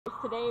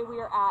Today we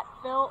are at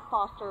Phil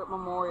Foster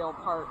Memorial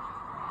Park.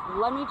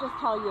 Let me just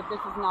tell you, if this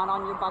is not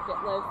on your bucket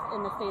list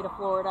in the state of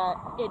Florida,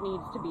 it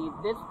needs to be.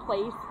 This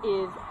place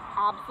is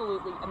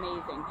absolutely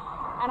amazing.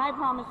 And I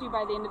promise you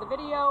by the end of the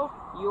video,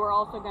 you are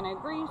also going to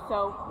agree,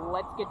 so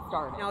let's get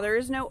started. Now, there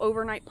is no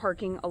overnight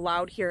parking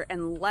allowed here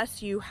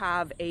unless you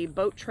have a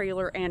boat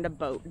trailer and a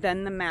boat.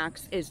 Then the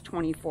max is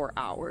 24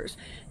 hours.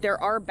 There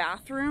are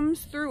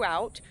bathrooms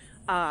throughout.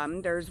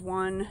 There's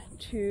 1,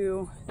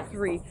 2,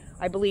 3,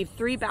 I believe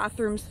 3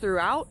 bathrooms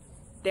throughout.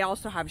 They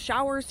also have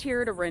showers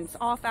here to rinse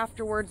off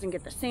afterwards and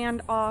get the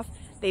sand off.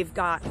 They've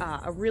got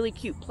a really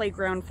cute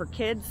playground for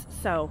kids.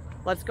 So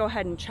let's go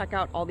ahead and check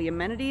out all the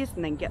amenities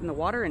and then get in the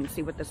water and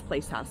see what this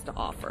place has to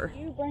offer. If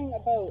you bring a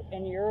boat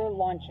and you're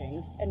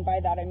launching, and by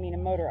that I mean a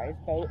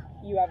motorized boat,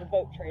 you have a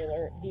boat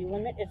trailer, the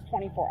limit is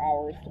 24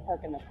 hours to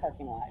park in this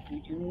parking lot. If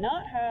you do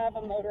not have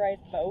a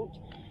motorized boat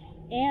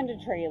and a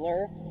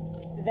trailer,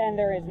 then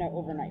there is no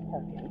overnight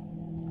parking.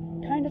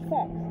 Kind of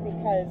sucks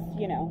because,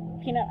 you know,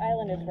 Peanut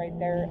Island is right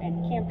there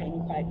and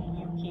camping, but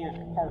you can't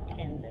park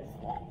in this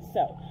lot.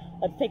 So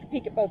let's take a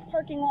peek at both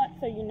parking lots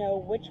so you know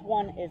which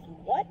one is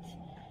what.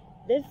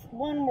 This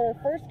one we're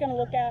first going to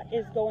look at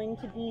is going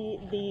to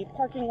be the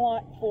parking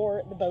lot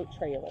for the boat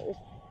trailers.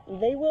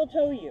 They will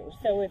tow you.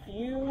 So if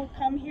you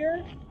come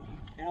here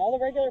and all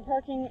the regular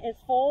parking is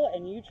full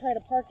and you try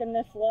to park in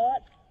this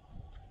lot,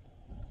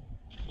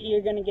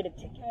 you're going to get a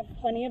ticket. Have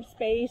plenty of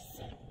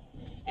space.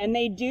 And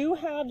they do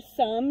have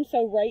some,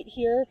 so right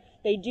here,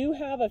 they do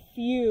have a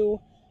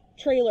few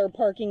trailer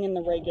parking in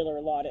the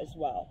regular lot as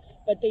well.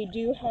 But they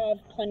do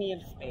have plenty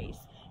of space.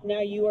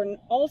 Now, you are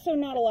also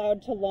not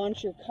allowed to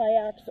launch your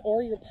kayaks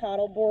or your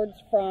paddle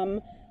boards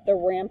from the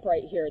ramp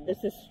right here.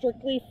 This is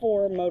strictly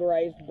for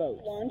motorized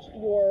boats. Launch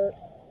your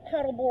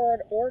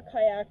paddleboard or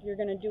kayak, you're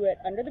going to do it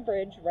under the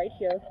bridge right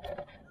here.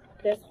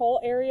 This whole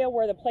area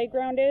where the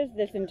playground is,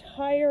 this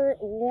entire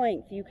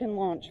length you can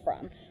launch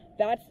from.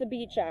 That's the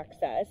beach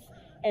access.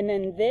 And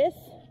then this,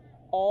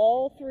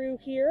 all through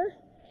here,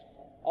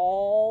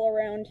 all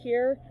around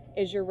here,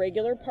 is your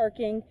regular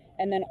parking,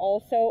 and then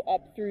also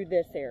up through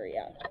this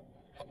area.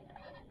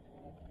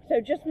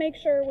 So just make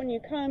sure when you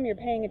come, you're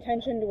paying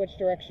attention to which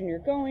direction you're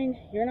going.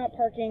 You're not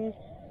parking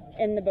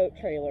in the boat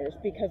trailers,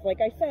 because like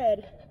I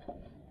said,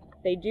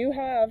 they do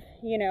have,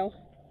 you know,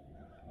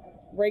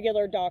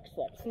 regular dock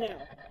slips. Now,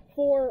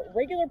 for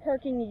regular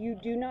parking, you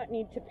do not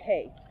need to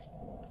pay.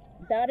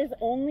 That is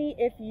only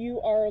if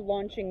you are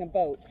launching a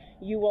boat.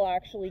 You will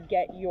actually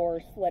get your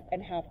slip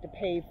and have to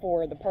pay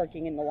for the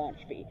parking and the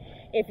launch fee.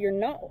 If you're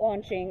not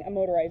launching a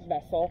motorized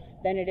vessel,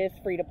 then it is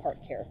free to park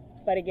here.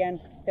 But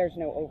again, there's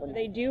no overnight.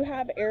 They do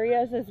have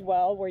areas as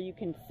well where you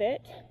can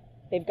sit.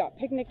 They've got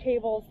picnic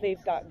tables,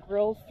 they've got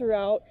grills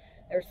throughout.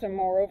 There's some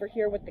more over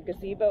here with the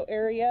gazebo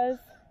areas.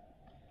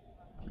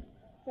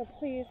 So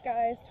please,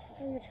 guys,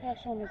 throw your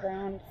trash on the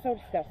ground. So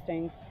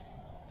disgusting.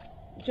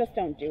 Just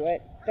don't do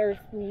it. There's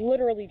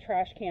literally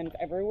trash cans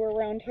everywhere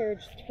around here.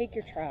 Just take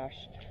your trash.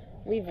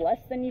 Leave less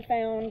than you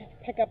found.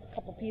 Pick up a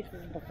couple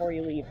pieces before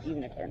you leave,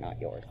 even if they're not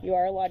yours. You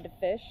are allowed to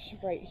fish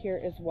right here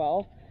as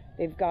well.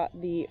 They've got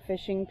the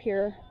fishing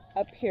pier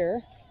up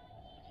here.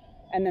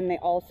 And then they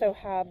also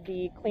have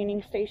the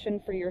cleaning station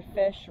for your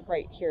fish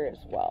right here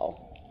as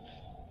well.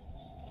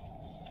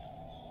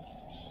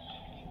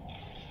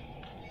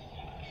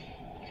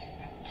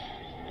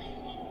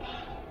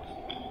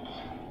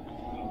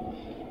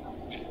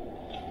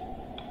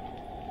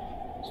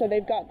 So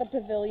they've got the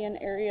pavilion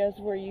areas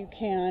where you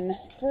can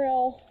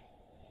grill.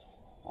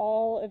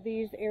 All of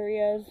these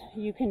areas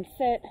you can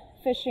sit,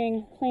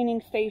 fishing, cleaning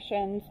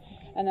stations,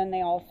 and then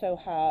they also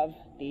have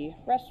the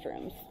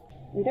restrooms.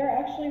 They're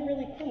actually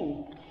really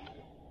clean.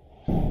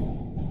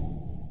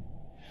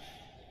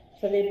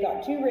 So they've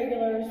got 2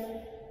 regulars,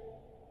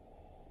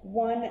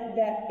 one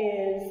that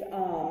is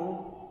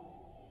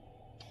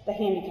the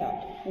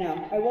handicapped.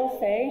 Now, I will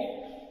say,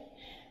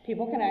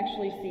 people can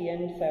actually see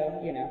in, so,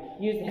 you know,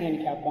 use the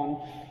handicap one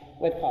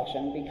with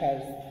caution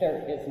because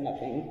there is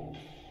nothing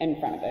in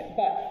front of it.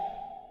 But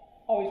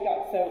always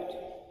got soaked,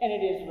 and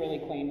it is really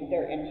clean.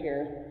 They're in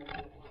here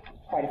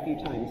quite a few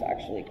times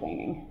actually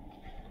cleaning.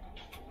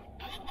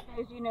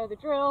 As you know the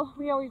drill,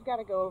 we always got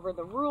to go over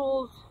the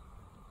rules,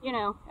 you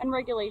know, and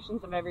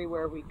regulations of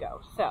everywhere we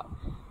go. So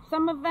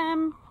some of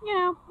them, you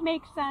know,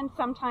 make sense.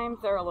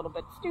 Sometimes they're a little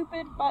bit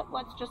stupid, but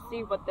let's just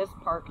see what this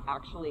park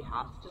actually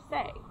has to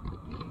say.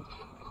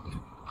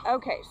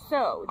 Okay,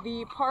 so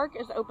the park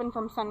is open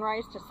from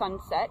sunrise to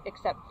sunset,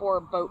 except for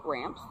boat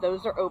ramps.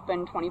 Those are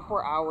open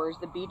 24 hours.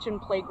 The beach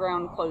and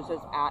playground closes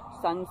at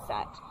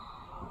sunset.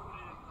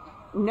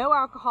 No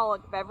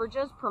alcoholic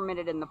beverages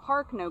permitted in the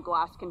park. No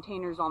glass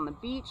containers on the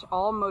beach.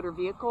 All motor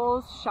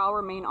vehicles shall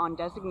remain on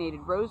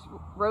designated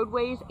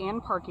roadways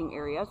and parking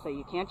areas, so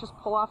you can't just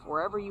pull off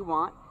wherever you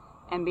want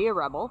and be a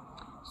rebel.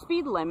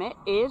 Speed limit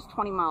is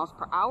 20 miles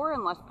per hour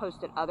unless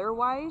posted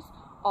otherwise.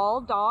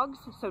 All dogs,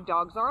 so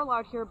dogs are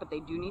allowed here, but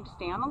they do need to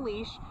stay on a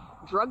leash.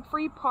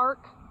 Drug-free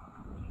park.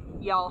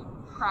 Y'all,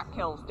 crack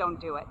kills, don't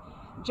do it.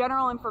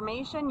 General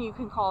information, you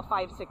can call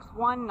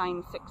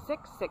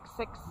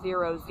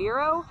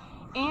 561-966-6600.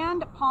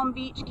 And Palm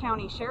Beach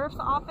County Sheriff's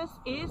Office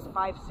is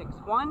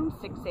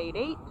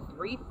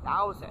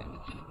 561-688-3000.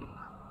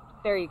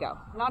 There you go.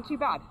 Not too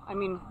bad. I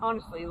mean,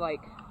 honestly, like,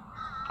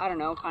 I don't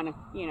know, kind of,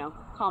 you know,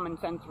 common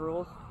sense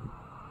rules.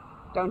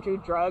 Don't do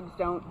drugs,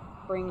 don't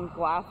bring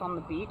glass on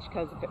the beach,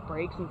 because if it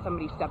breaks and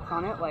somebody steps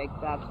on it, like,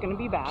 that's gonna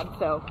be bad.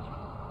 So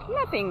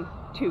nothing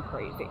too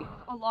crazy.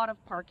 A lot of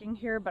parking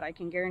here, but I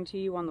can guarantee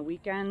you on the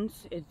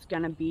weekends it's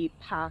gonna be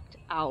packed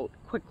out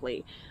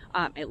quickly.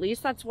 At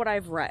least that's what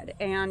I've read.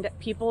 And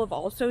people have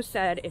also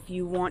said if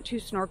you want to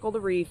snorkel the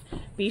reef,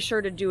 be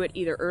sure to do it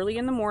either early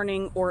in the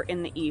morning or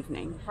in the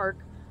evening. Park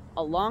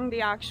along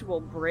the actual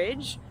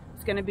bridge.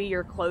 It's gonna be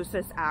your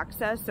closest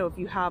access. So if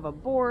you have a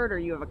board or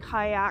you have a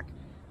kayak,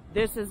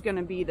 this is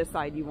gonna be the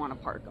side you wanna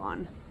park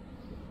on.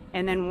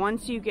 And then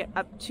once you get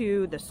up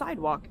to the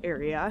sidewalk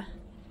area,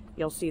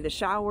 you'll see the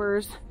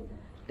showers.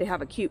 They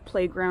have a cute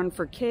playground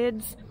for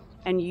kids,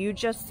 and you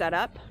just set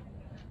up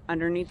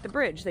underneath the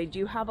bridge. They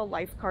do have a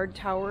lifeguard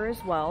tower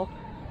as well.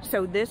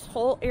 So this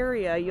whole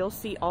area, you'll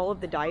see all of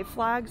the dive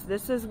flags.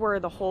 This is where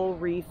the whole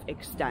reef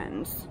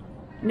extends.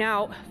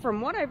 Now,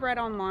 from what I've read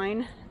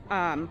online,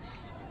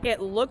 it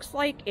looks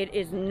like it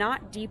is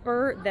not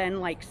deeper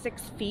than like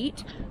 6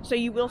 feet. So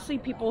you will see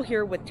people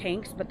here with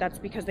tanks, but that's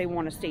because they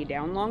want to stay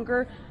down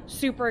longer.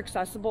 Super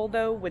accessible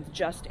though with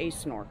just a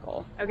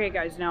snorkel. Okay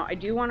guys, now I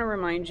do want to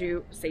remind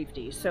you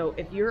safety. So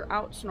if you're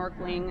out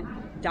snorkeling,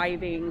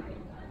 diving,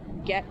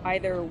 get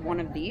either one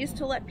of these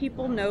to let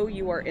people know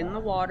you are in the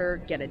water,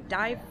 get a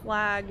dive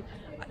flag.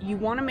 You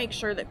want to make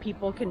sure that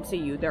people can see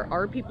you. There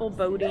are people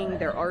boating,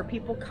 there are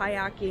people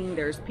kayaking,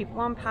 there's people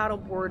on paddle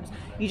boards.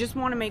 You just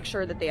want to make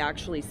sure that they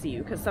actually see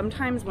you, because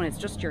sometimes when it's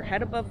just your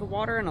head above the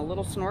water and a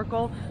little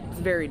snorkel, it's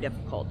very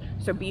difficult.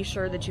 So be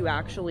sure that you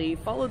actually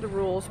follow the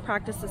rules,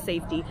 practice the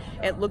safety.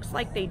 It looks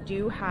like they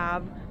do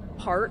have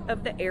part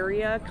of the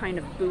area kind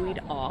of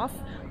buoyed off,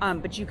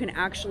 but you can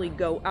actually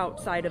go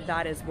outside of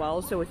that as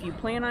well. So if you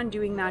plan on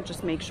doing that,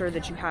 just make sure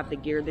that you have the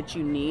gear that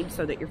you need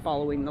so that you're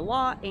following the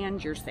law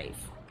and you're safe.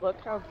 Look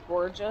how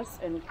gorgeous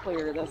and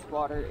clear this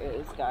water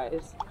is,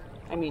 guys.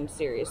 I mean,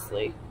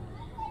 seriously,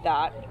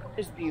 that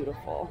is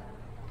beautiful.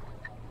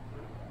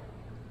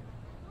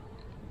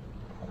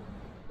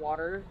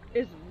 Water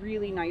is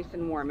really nice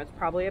and warm. It's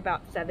probably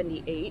about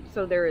 78,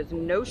 so there is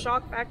no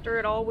shock factor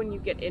at all when you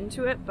get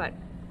into it, but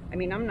I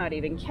mean, I'm not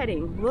even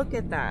kidding. Look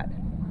at that.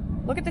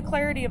 Look at the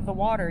clarity of the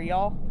water,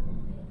 y'all.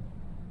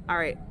 All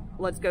right,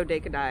 let's go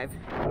take a dive.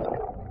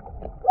 Oh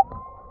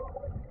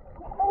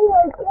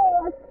my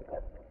gosh.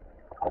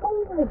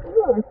 Oh my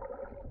gosh.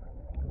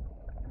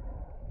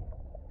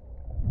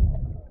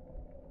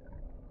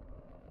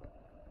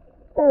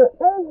 They're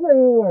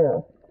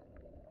everywhere.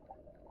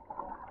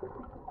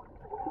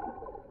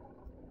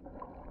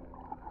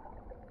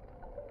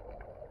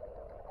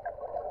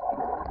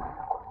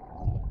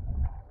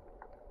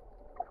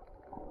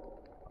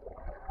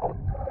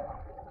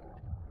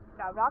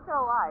 I'm not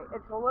gonna lie,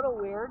 it's a little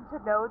weird to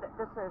know that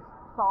this is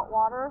salt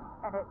water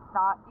and it's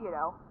not, you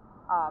know,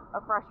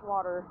 a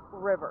freshwater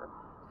river.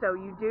 So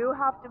you do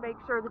have to make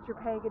sure that you're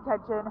paying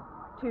attention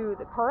to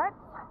the currents,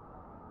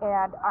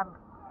 and I'm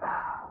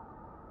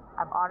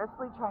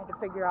honestly trying to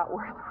figure out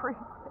where the reef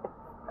is.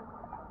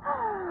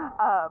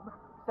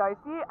 So I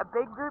see a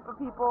big group of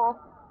people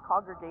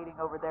congregating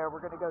over there.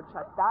 We're gonna go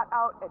check that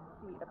out and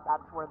see if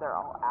that's where they're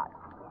all at.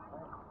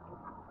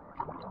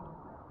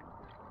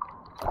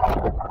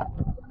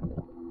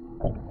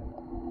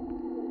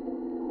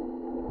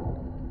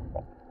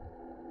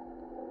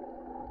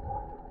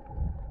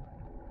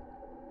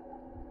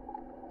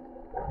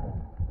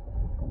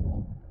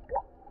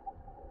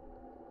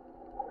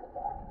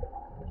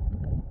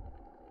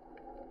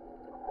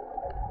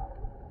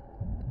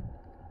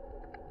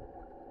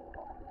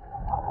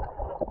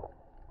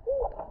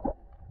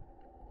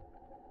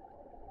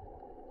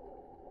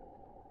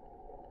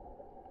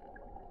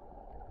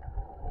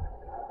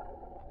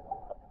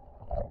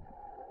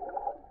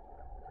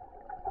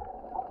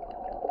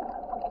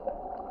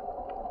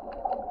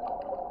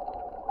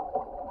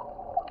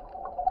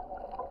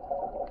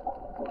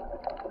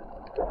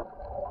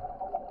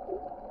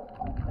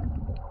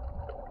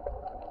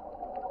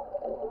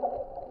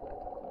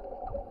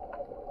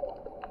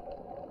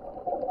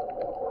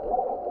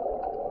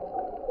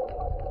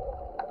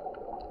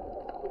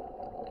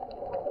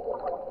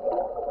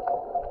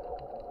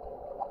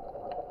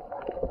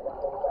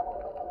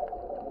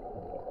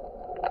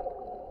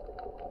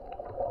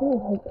 Oh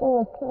my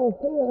gosh, so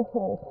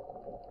beautiful.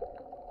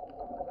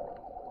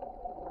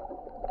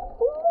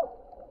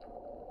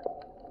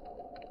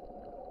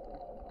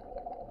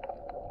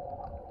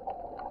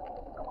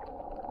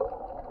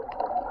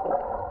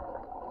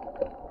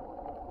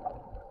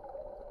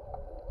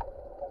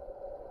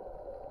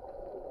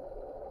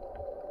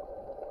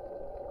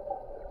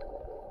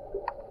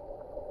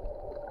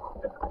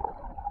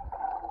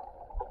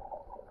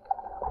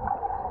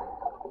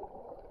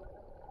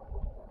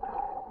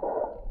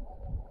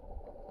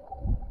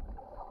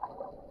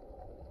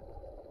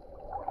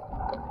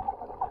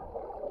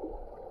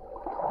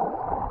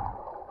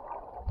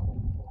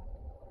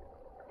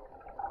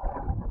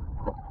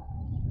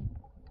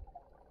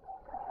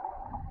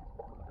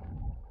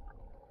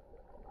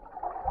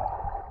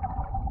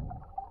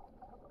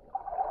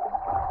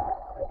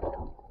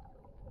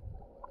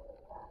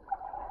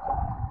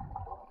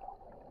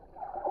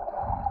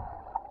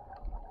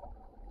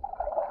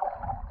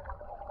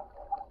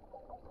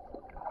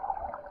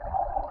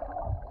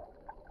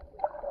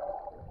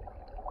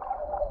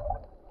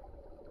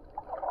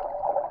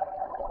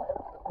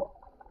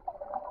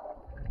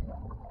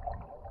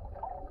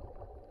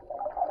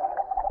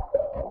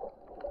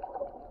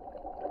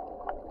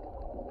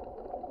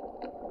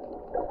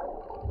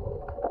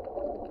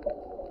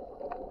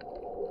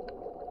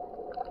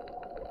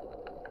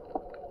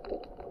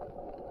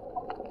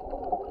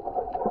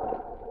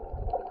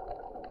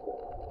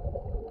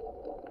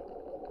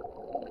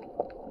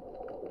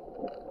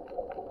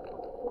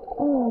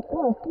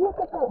 Look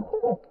at that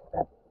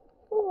fish.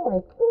 Oh my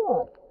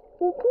God.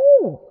 He's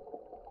huge.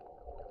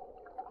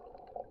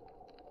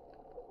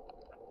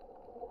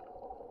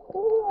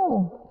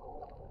 Oh.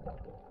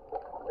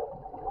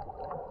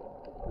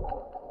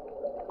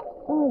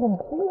 Oh, they're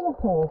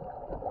beautiful.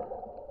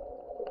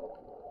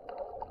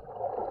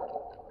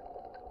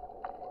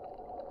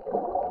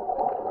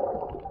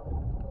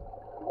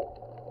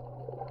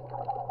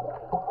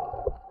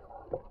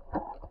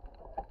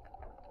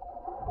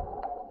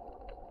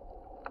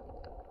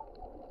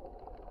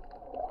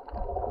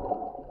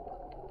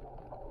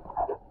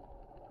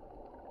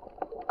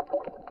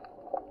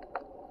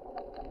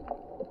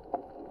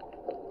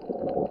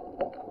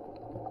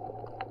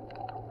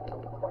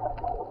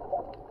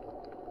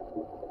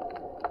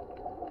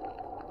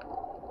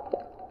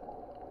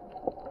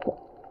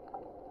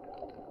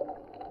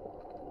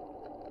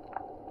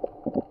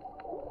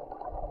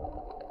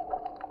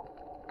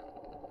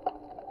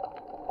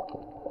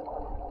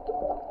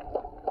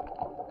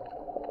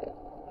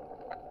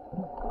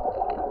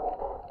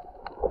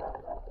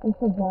 This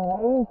is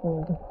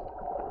amazing.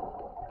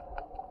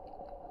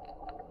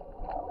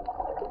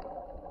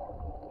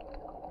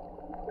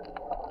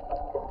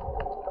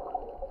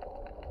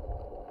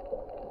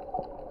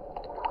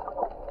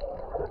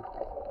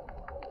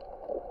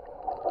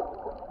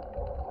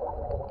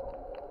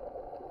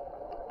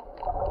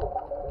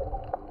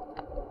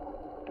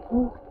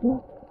 Oh,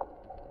 look.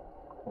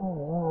 Oh,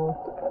 wow.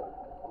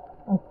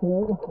 That's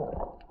beautiful.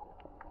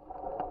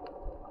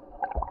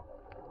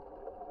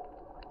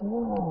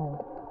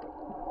 Wow.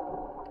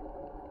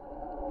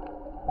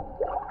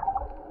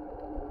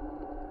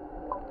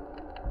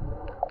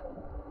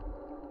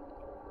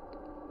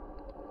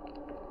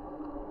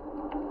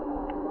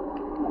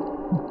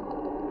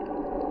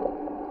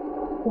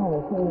 So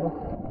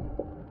beautiful.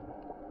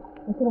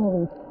 Look at all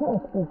these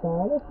fish, you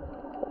guys.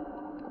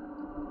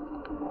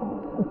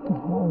 Oh, it's a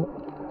heart.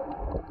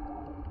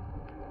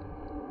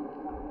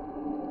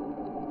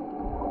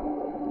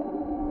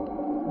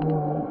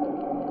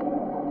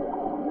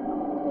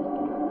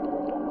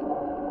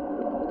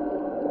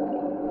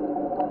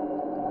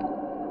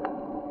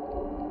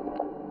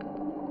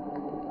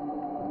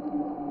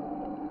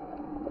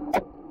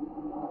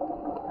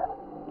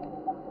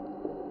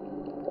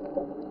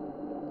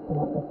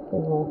 That was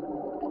cool.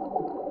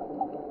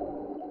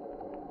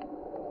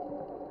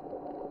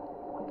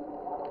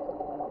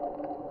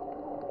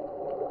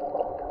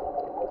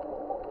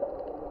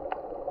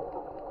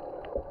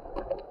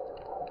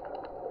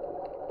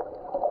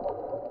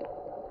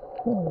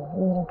 Oh,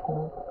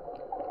 beautiful.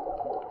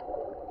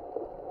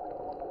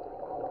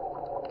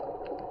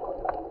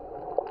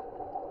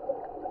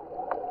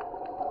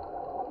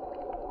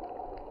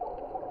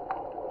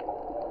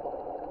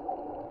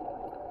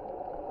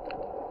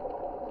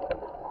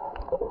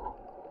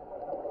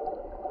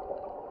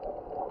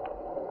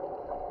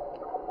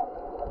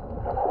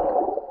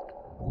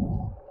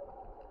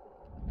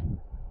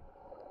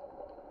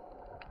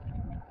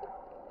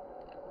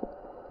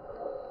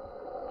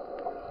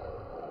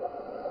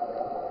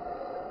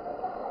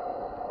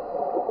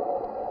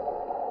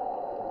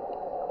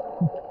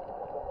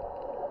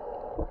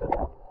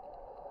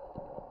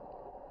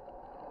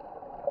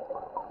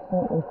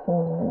 That was so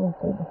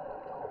amazing.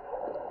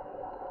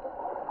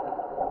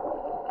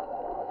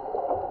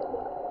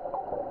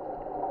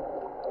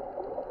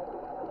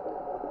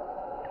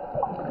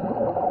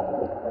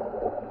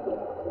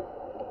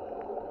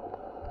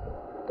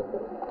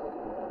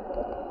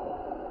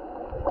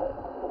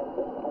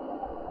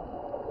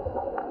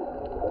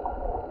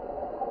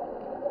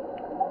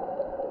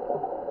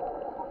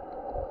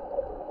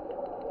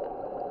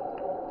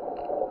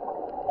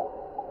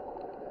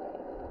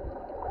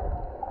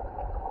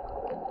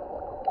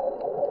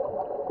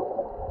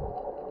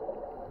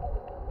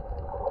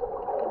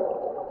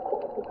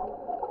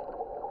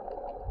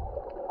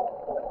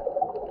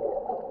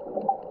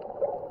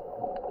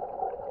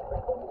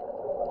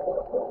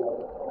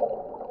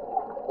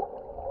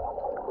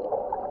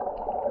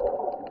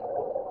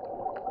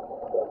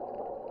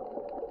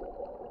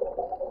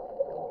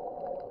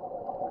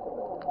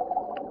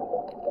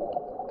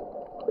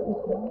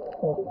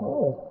 So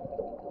close.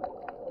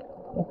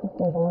 This is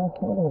so nice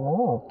really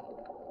well.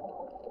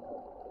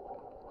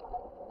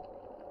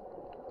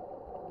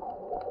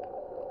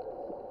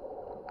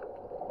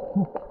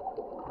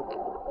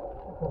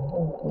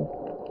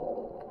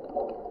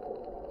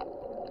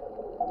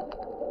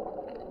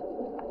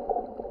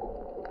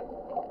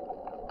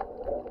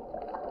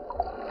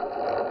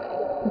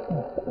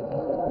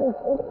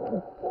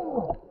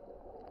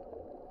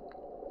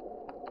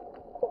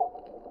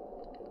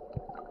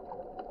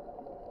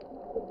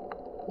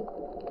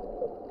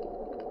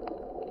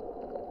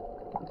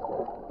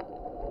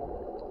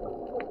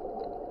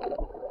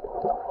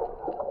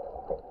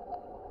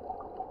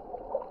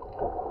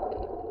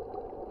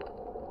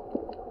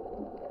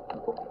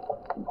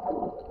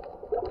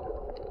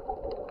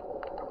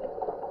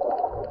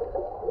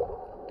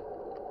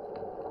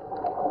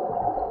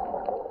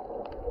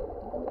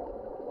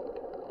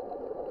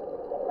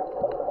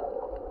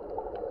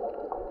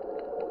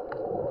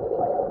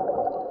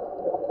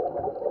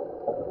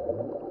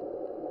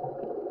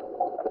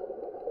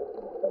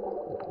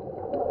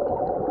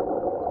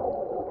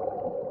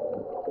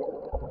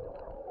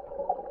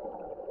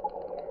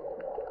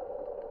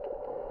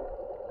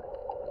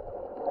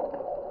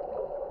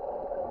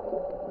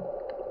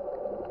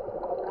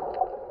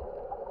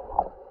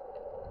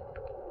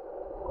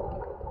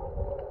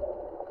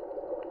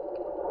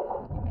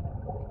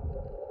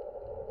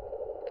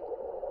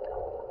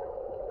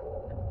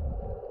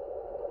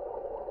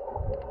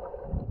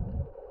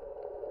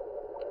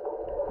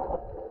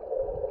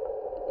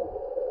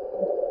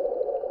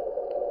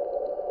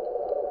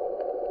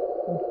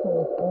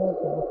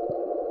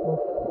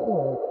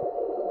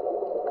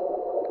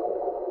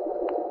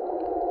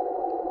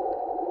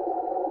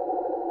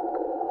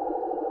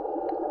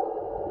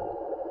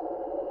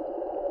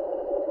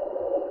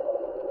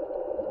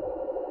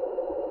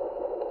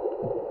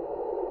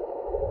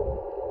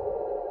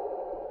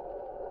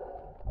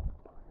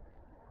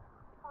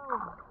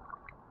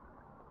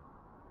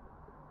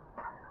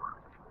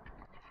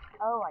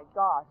 my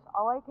gosh,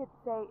 all I could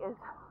say is,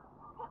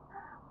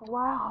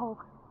 wow.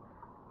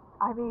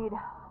 I mean,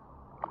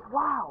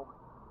 wow.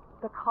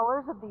 The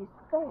colors of these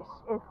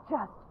fish is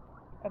just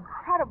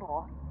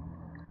incredible.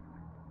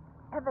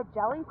 And the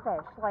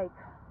jellyfish, like,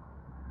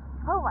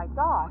 oh my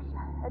gosh,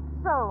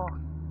 it's so,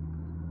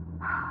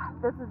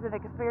 this is an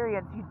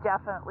experience you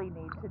definitely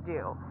need to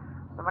do.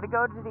 So I'm going to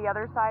go to the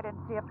other side and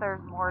see if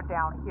there's more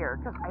down here,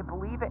 because I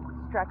believe it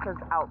stretches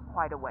out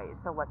quite a ways.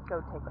 So let's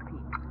go take a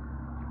peek.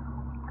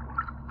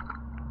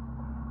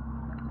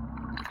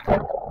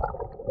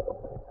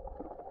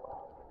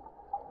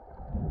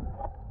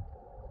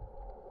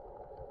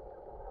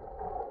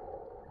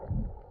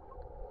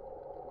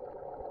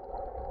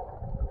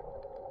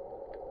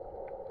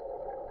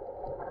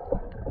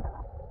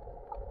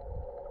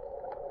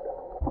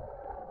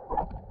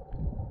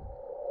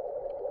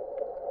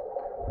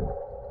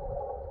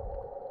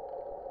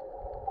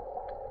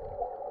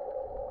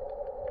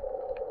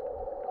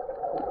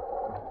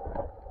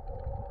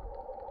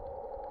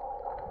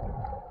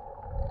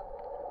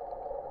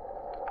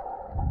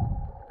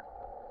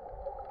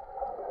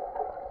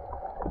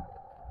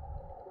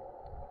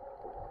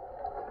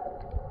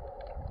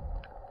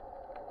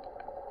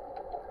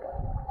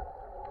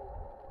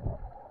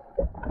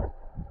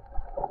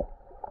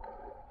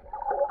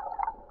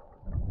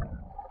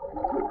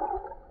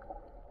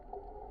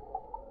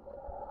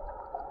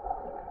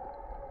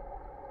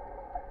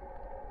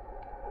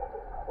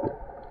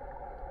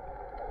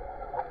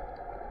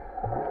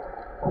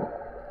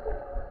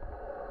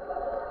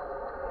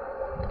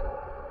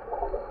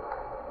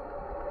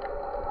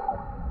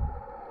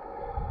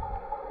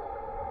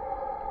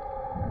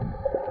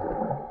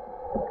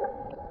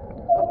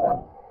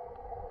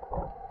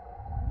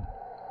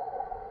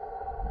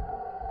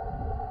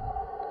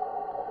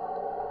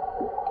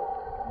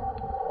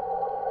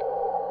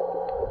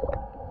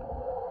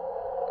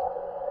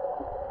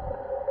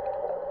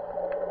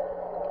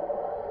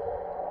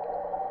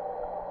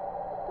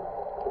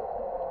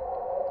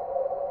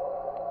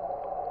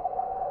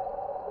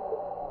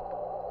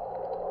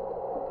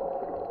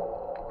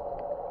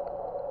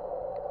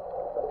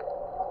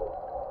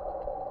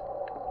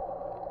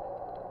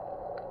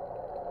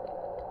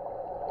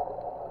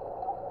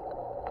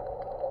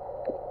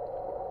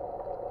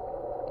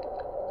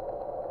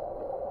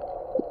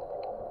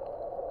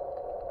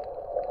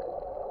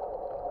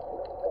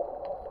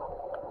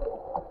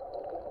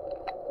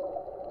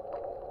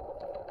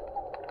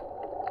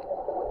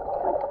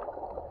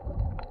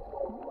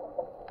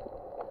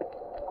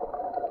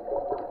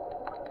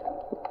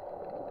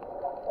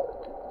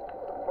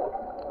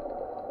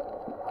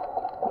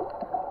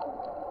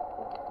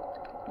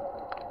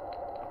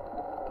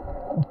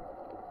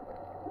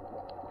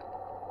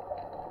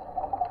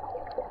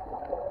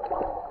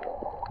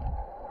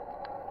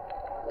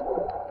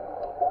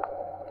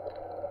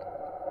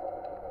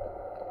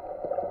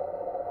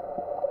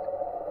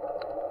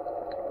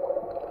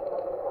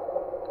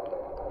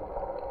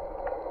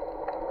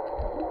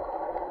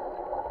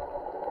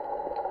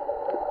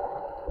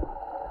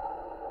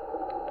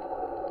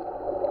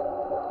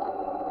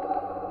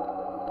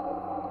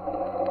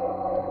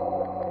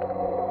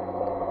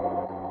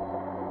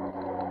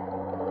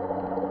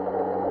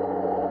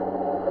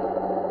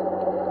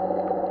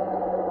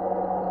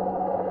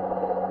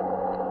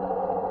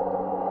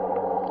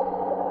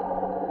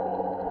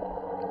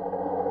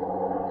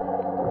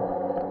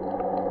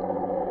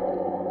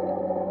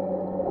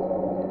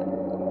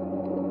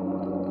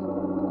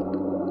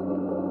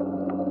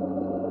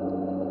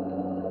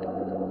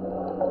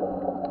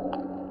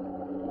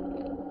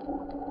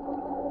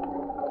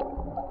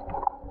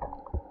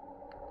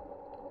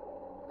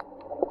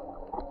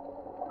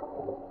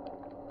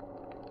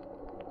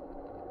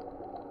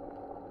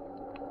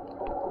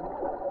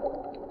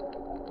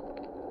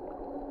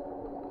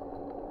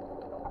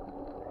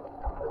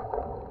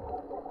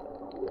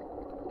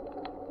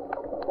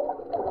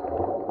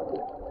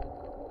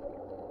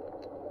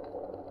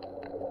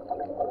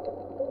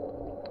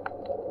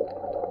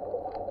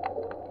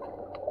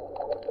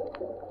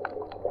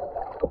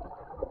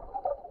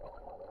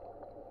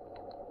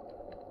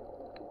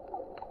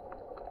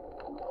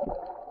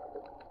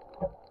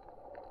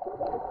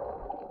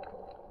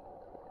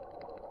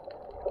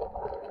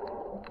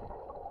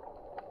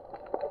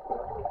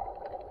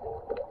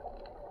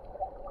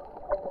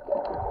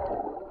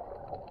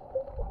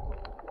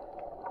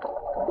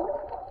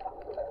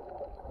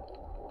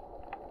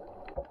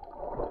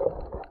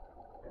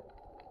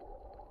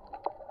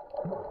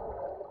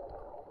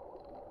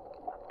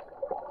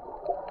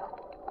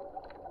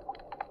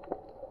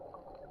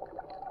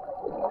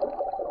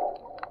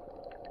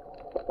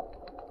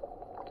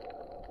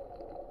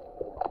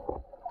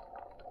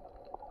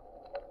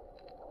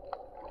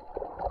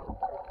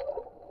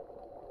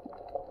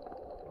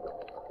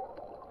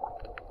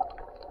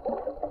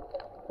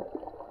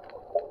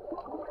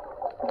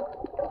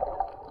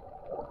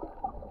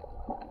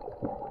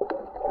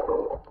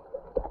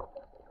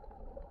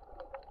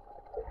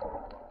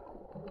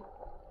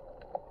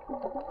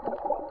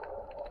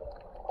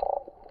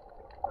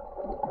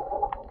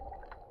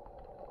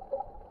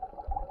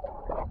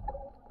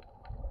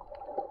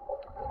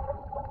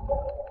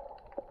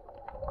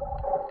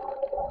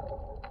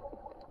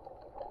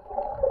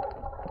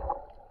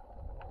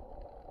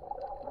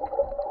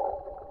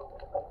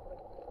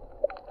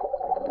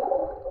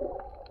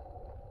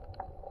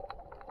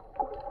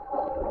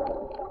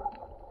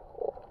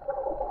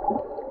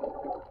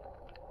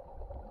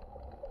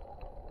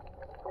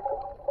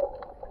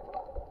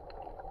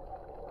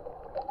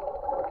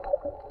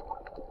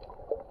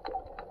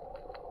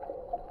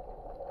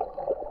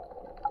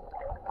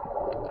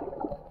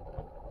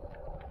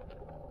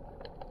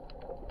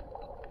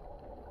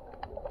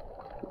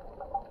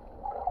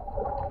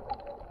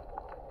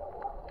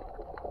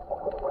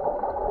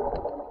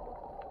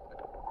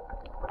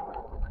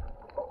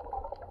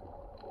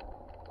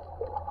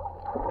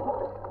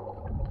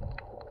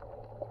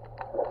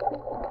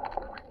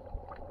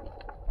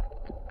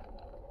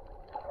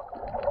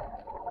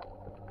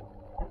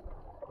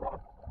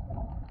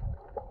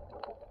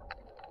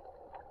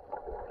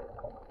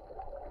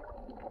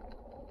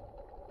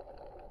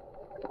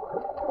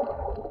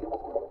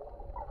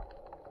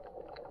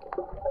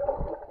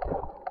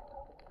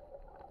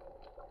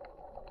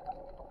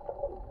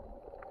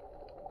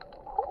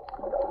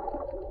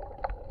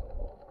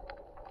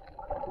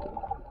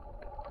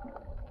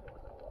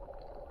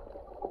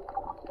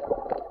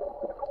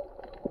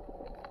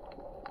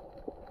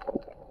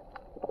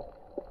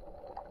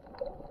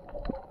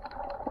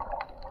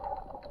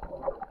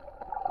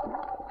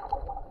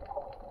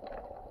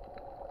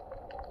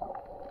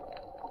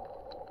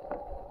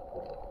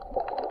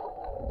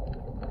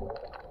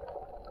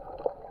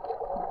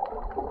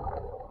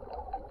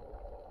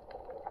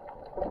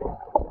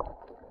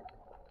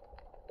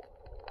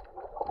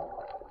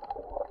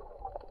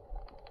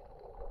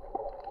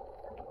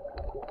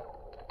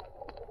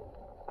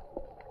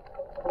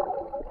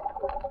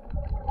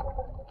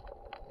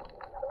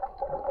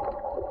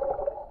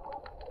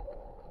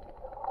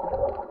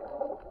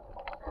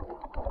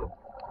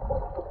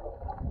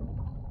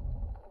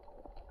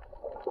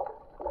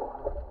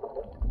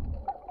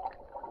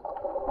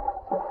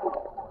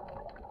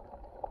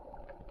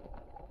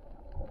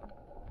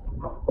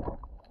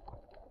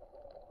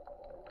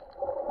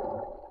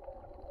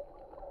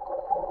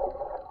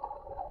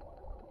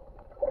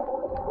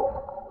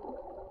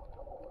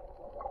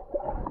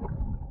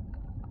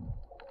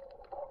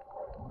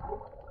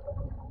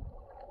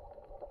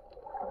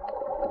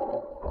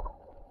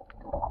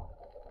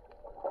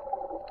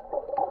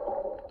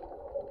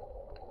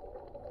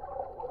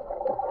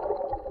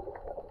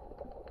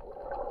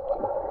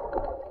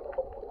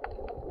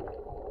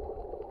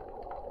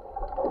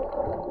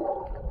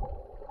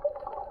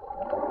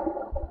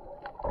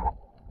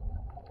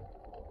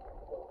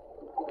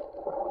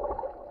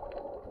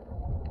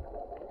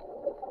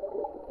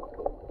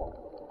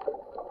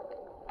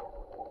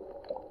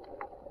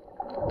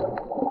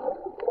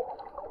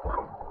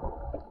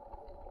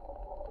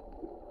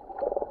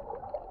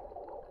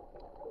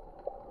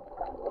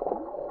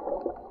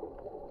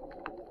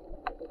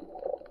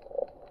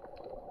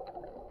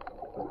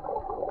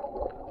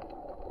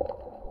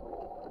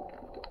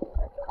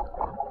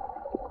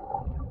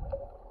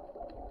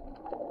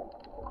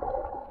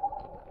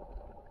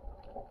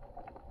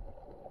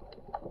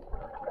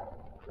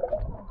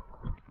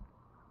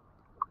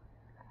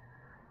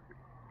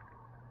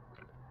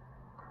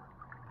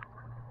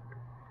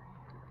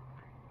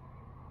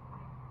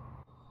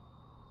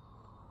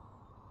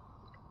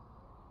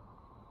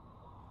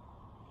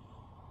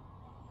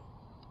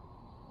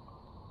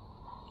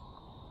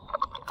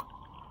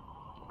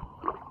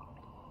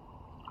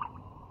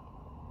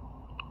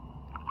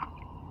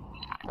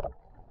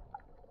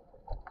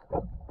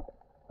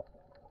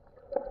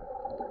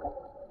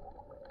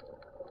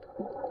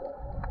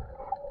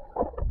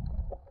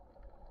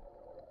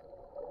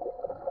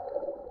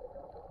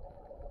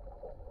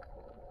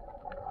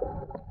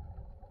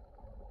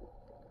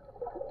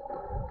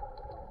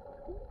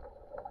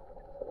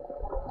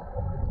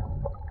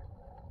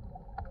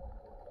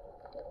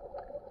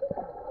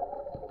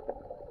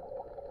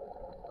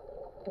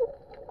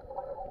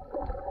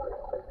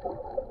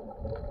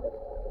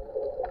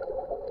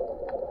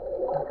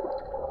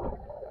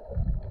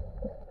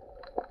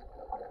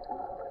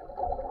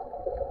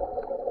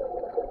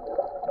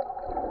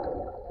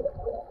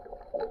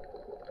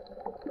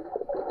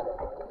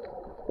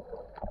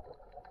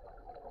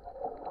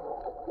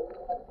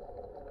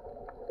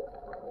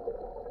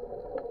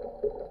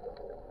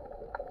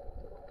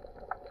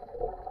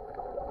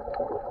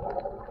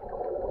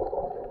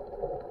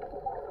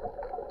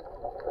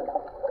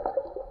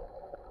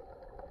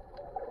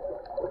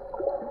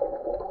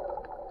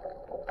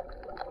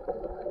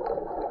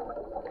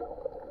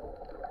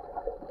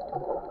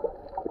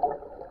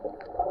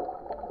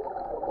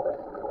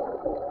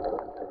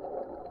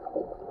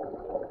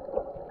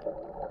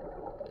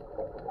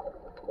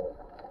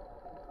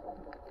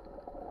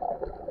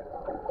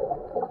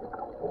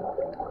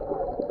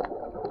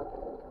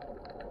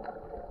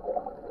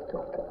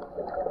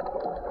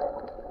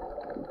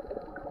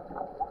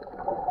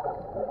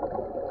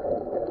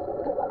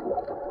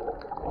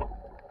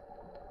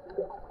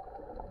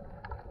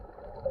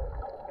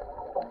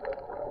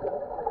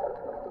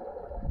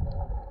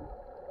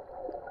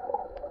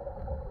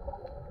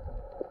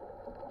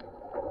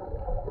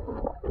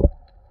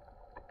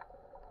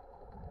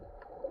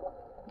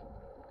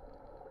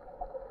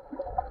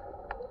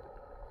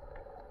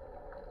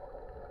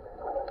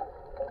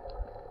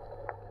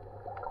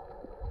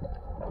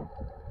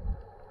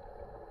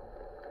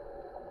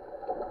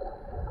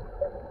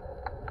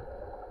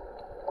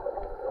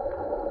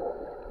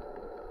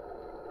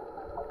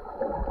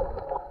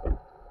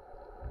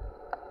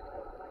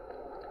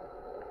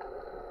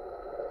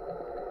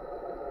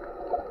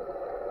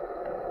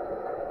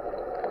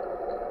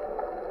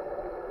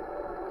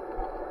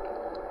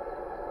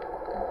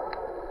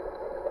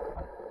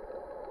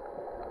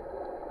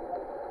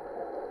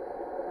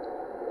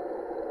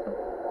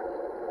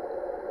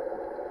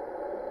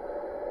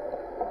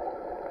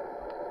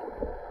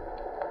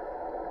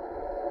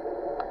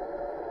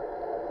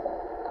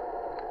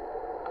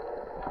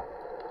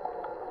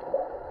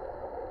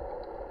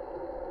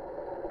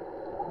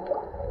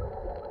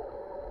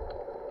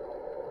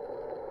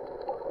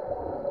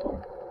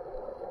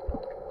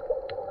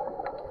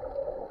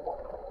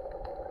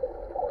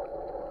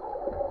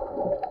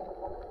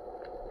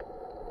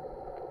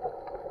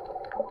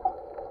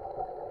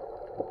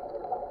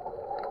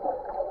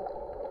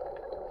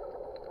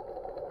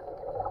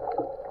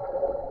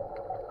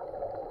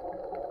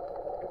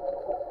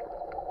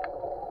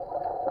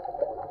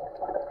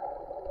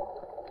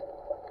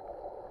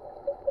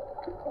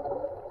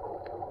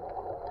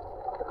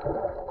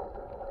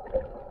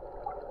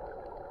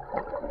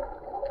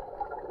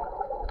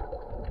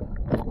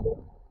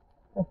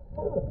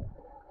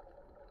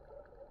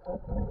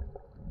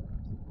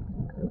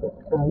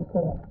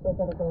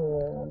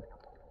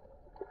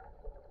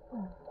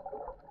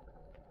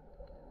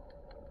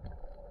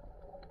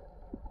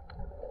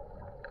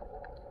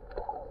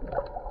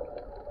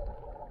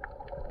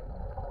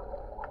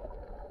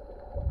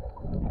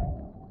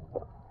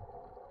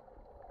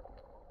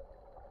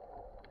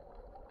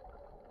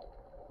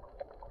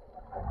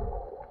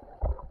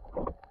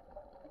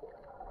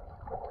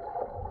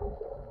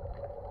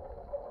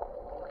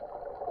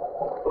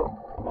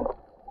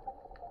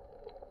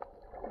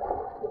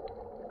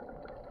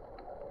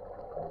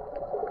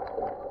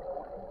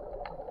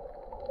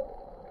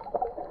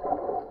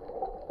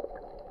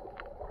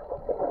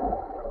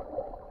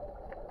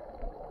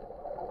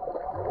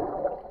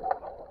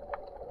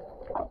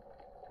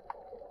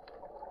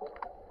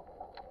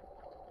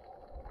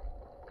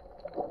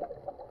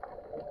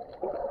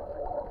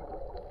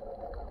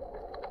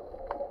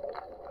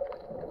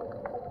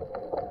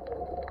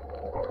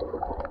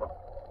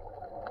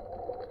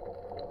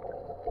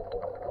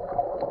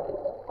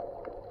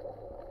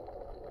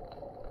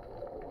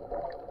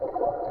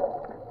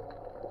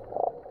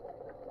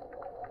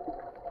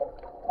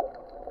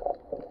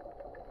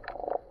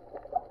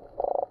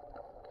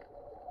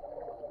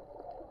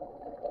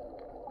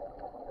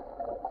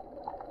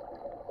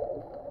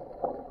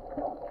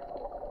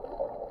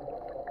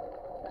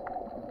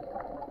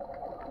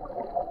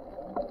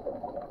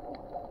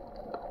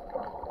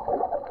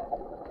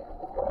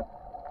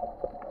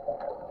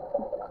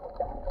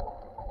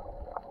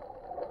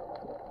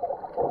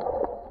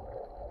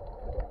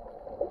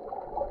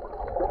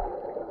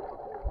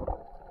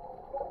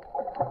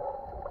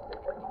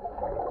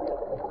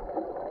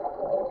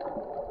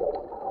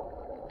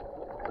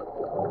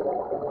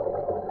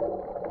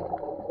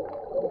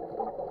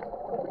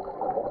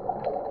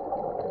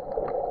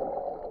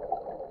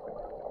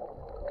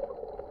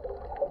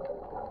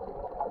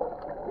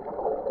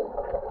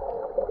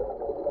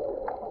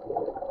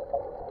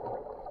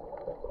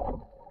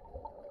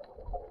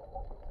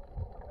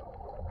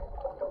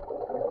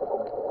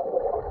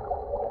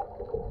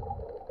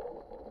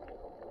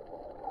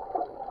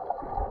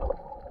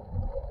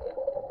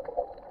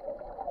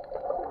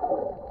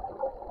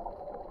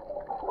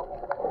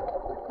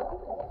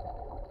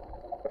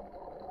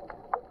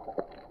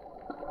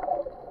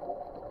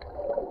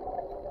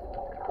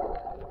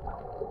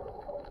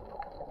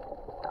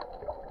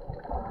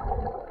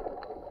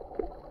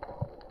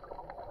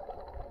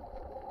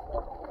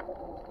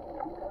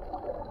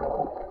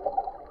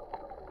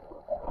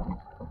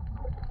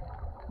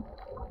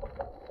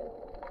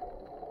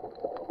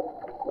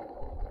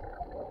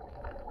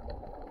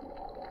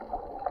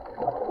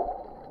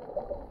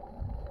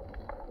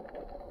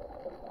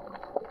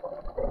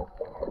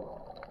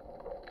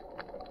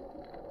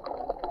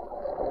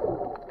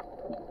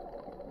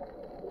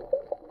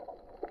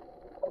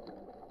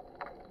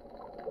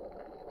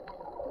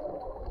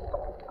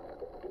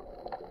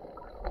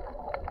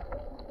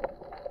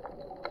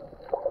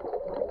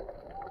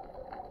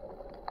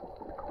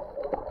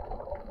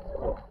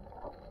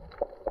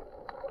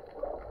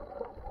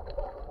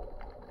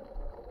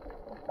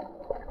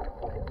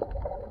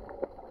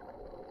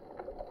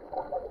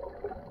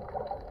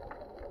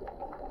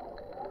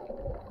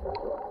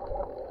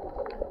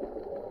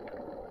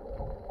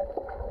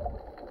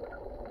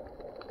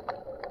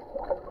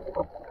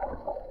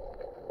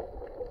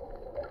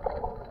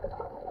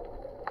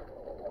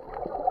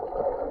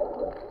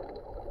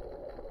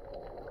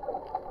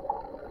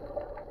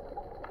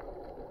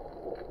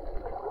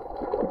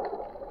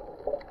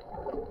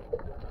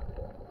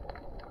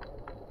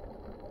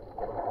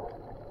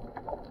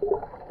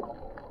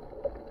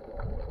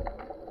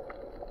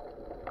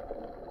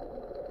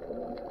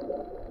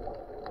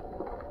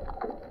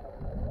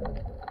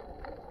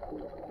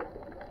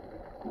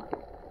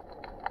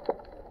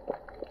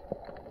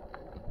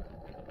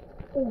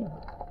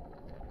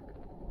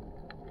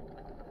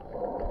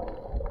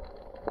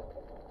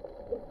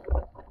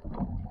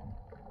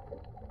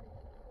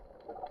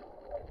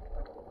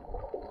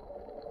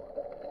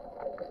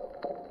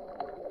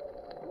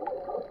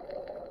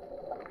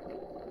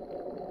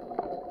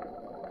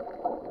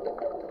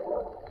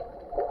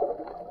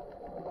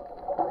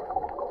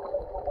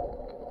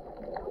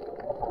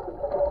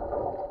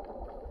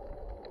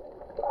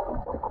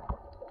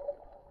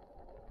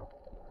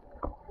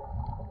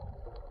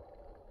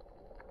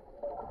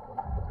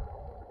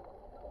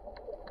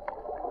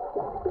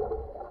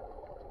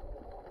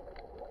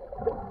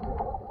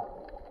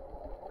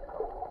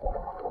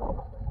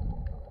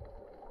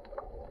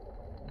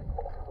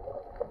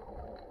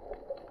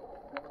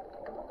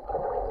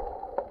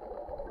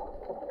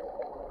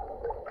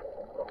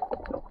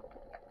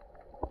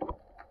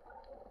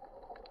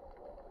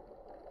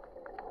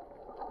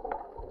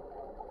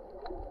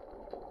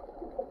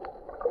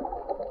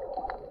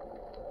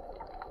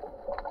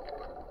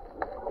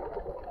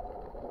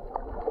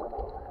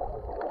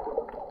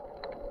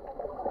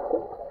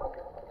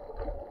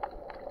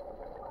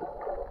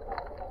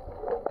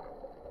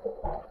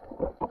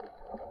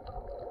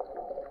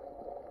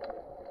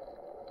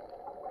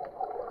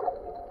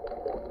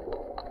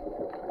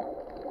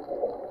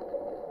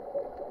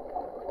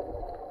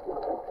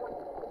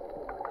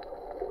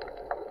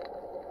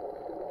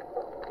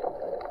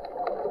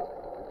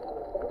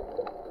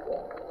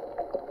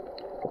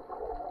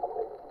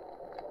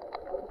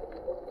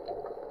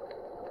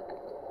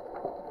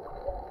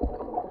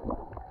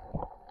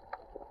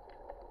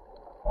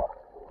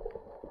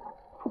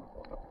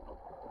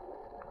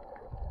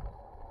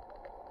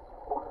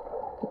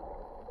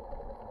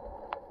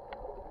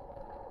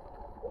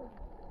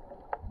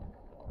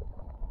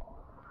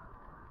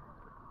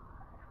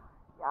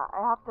 Yeah,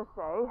 I have to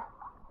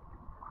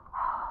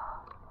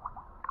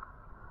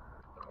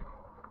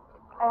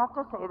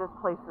say, this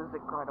place is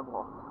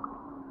incredible.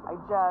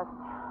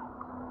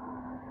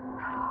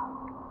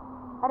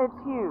 And it's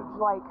huge.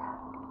 Like,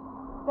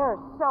 there's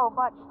so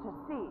much to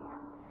see.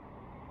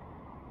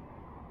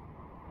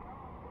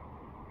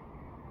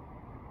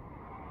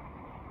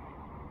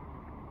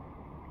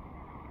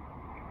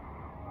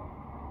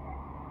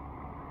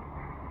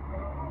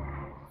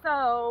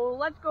 So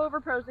let's go over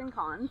pros and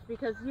cons,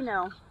 because you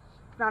know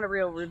it's not a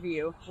real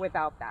review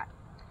without that.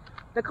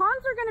 The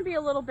cons are going to be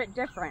a little bit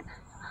different.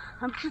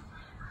 I'm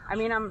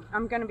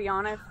going to be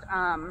honest.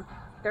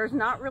 There's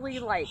not really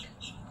like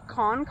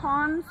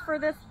cons for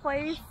this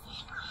place.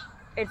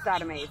 It's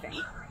that amazing.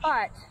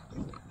 But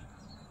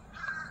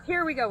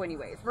here we go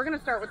anyways. We're going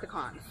to start with the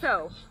cons.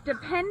 So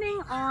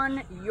depending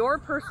on your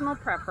personal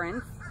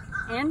preference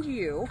and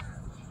you,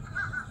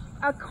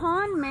 a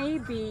con may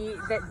be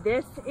that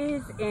this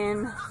is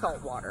in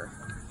saltwater.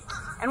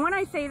 And when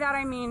I say that,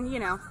 I mean, you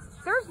know,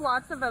 there's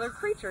lots of other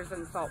creatures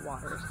in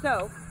saltwater.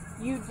 So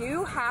you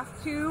do have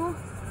to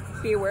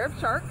be aware of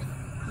sharks.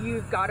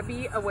 You've got to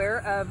be aware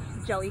of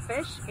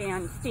jellyfish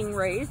and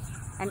stingrays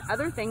and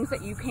other things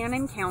that you can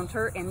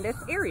encounter in this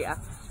area.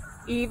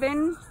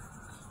 Even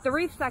the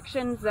reef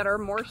sections that are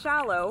more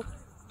shallow,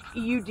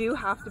 you do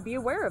have to be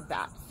aware of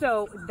that.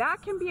 So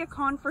that can be a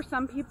con for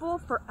some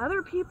people. For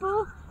other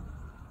people,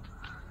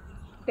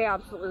 they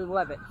absolutely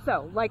love it.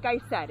 So like I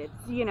said, it's,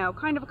 you know,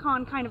 kind of a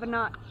con, kind of a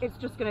not. It's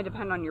just going to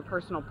depend on your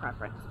personal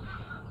preference.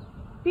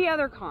 The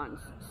other cons.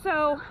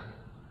 So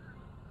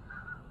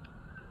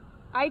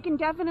I can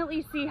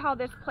definitely see how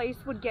this place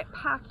would get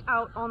packed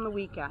out on the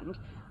weekend.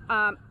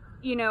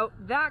 You know,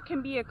 that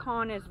can be a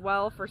con as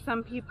well for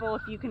some people.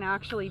 If you can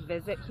actually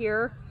visit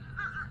here,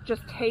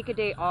 just take a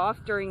day off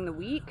during the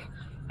week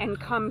and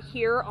come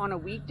here on a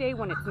weekday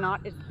when it's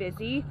not as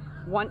busy.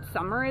 Once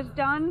summer is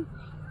done,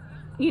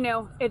 you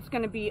know, it's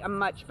going to be a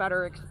much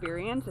better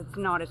experience. It's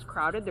not as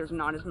crowded. There's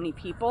not as many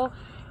people.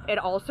 It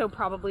also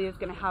probably is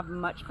going to have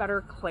much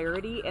better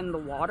clarity in the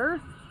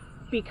water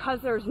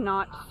because there's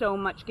not so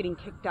much getting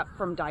kicked up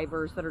from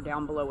divers that are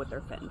down below with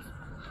their fins.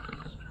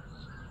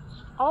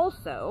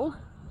 Also,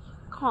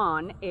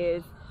 con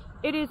is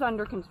it is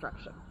under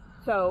construction.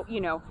 So, you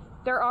know,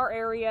 there are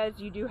areas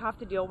you do have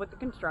to deal with the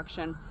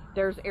construction.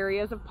 There's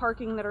areas of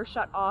parking that are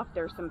shut off.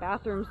 There's some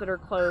bathrooms that are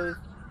closed.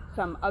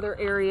 Some other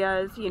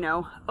areas, you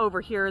know, over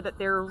here that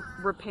they're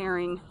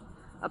repairing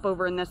up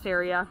over in this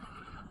area.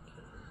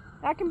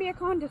 That can be a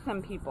con to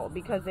some people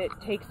because it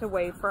takes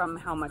away from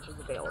how much is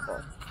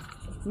available.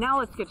 Now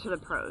let's get to the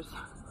pros.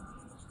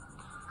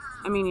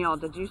 I mean, y'all,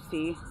 did you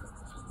see?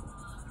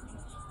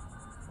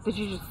 Did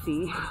you just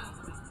see?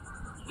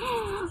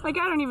 Like,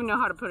 I don't even know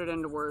how to put it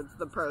into words,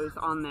 the pros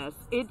on this.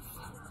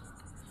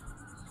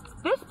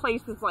 This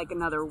place is like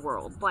another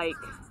world. Like,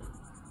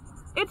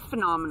 it's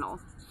phenomenal.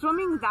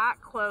 Swimming that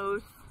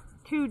close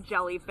to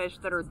jellyfish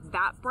that are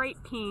that bright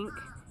pink,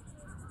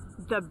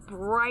 the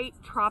bright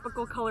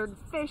tropical colored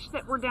fish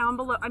that were down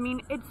below. I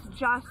mean, it's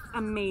just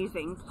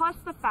amazing. Plus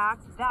the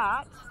fact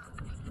that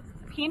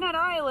Peanut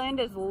Island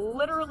is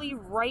literally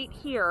right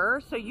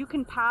here, so you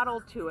can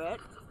paddle to it.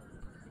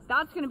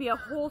 That's going to be a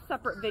whole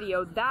separate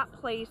video. That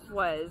place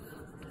was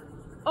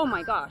oh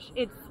my gosh,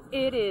 it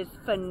is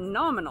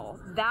phenomenal.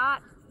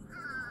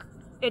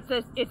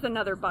 It's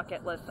another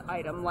bucket list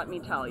item, let me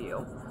tell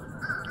you.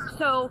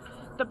 So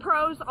the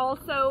pros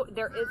also,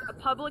 there is a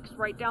Publix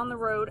right down the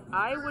road.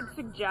 I would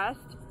suggest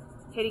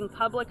hitting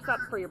Publix up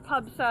for your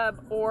pub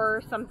sub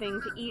or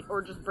something to eat,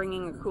 or just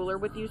bringing a cooler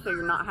with you so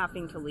you're not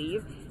having to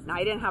leave. Now,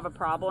 I didn't have a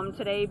problem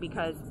today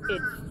because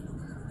it's,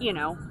 you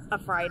know, a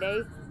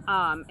Friday,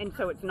 and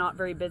so it's not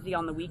very busy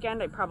on the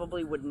weekend. I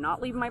probably would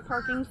not leave my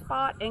parking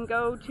spot and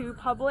go to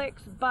Publix,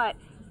 but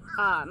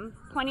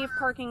plenty of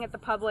parking at the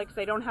Publix.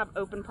 They don't have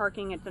open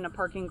parking, it's in a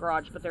parking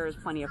garage, but there is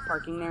plenty of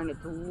parking there, and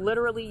it's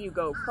literally, you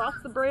go across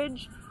the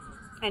bridge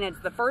and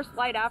it's the first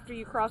light after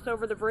you cross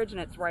over the bridge,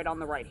 and it's right on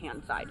the right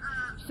hand side.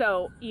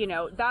 So, you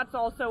know, that's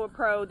also a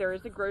pro. There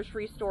is a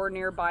grocery store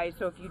nearby,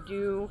 so if you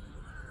do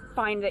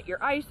find that your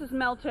ice is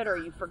melted or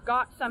you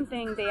forgot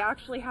something, they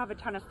actually have a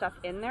ton of stuff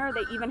in there.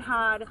 They even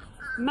had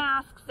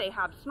masks, they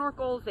have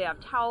snorkels, they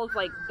have towels.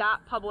 Like, that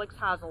Publix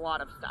has a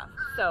lot of stuff,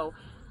 so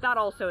that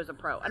also is a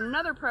pro.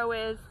 Another pro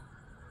is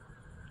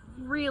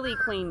really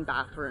clean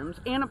bathrooms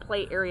and a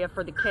play area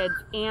for the kids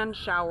and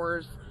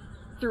showers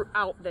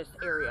throughout this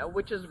area,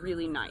 which is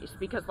really nice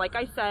because, like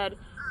I said,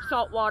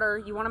 salt water,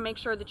 you want to make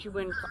sure that you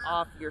rinse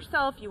off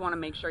yourself, you want to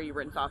make sure you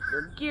rinse off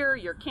your gear,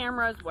 your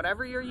cameras,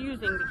 whatever you're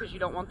using, because you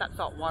don't want that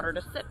salt water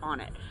to sit on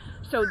it.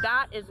 So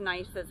that is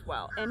nice as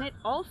well. And it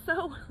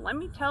also, let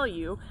me tell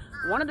you,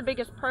 one of the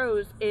biggest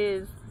pros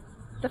is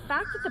the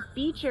fact that the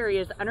beach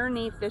area is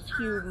underneath this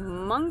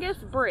humongous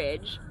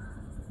bridge,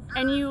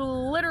 and you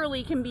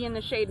literally can be in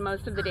the shade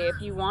most of the day if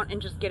you want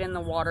and just get in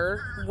the water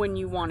when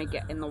you want to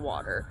get in the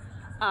water.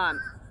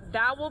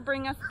 That will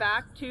bring us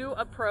back to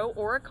a pro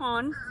or a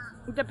con,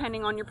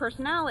 depending on your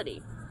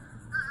personality.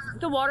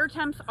 The water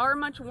temps are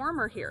much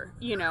warmer here,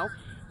 you know,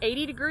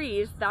 80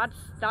 degrees, that's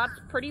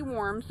pretty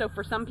warm. So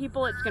for some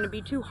people it's going to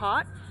be too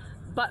hot,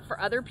 but for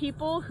other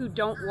people who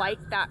don't like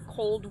that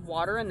cold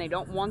water and they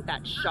don't want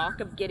that shock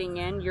of getting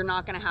in, you're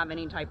not going to have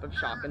any type of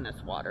shock in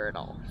this water at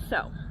all.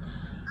 So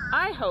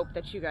I hope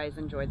that you guys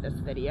enjoyed this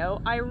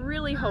video. I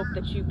really hope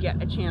that you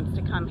get a chance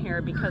to come here,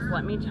 because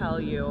let me tell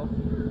you,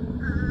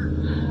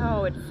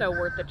 oh, it's so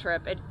worth the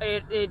trip.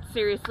 It's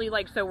seriously,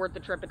 like, so worth the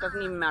trip. It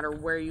doesn't even matter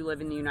where you live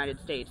in the United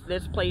States.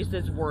 This place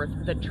is worth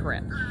the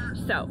trip.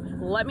 So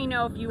let me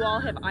know if you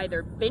all have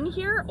either been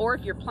here or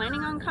if you're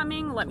planning on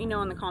coming. Let me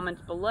know in the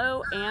comments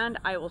below, and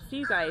I will see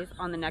you guys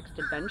on the next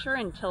adventure.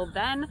 Until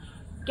then,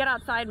 get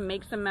outside and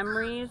make some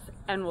memories,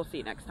 and we'll see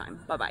you next time.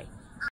 Bye-bye.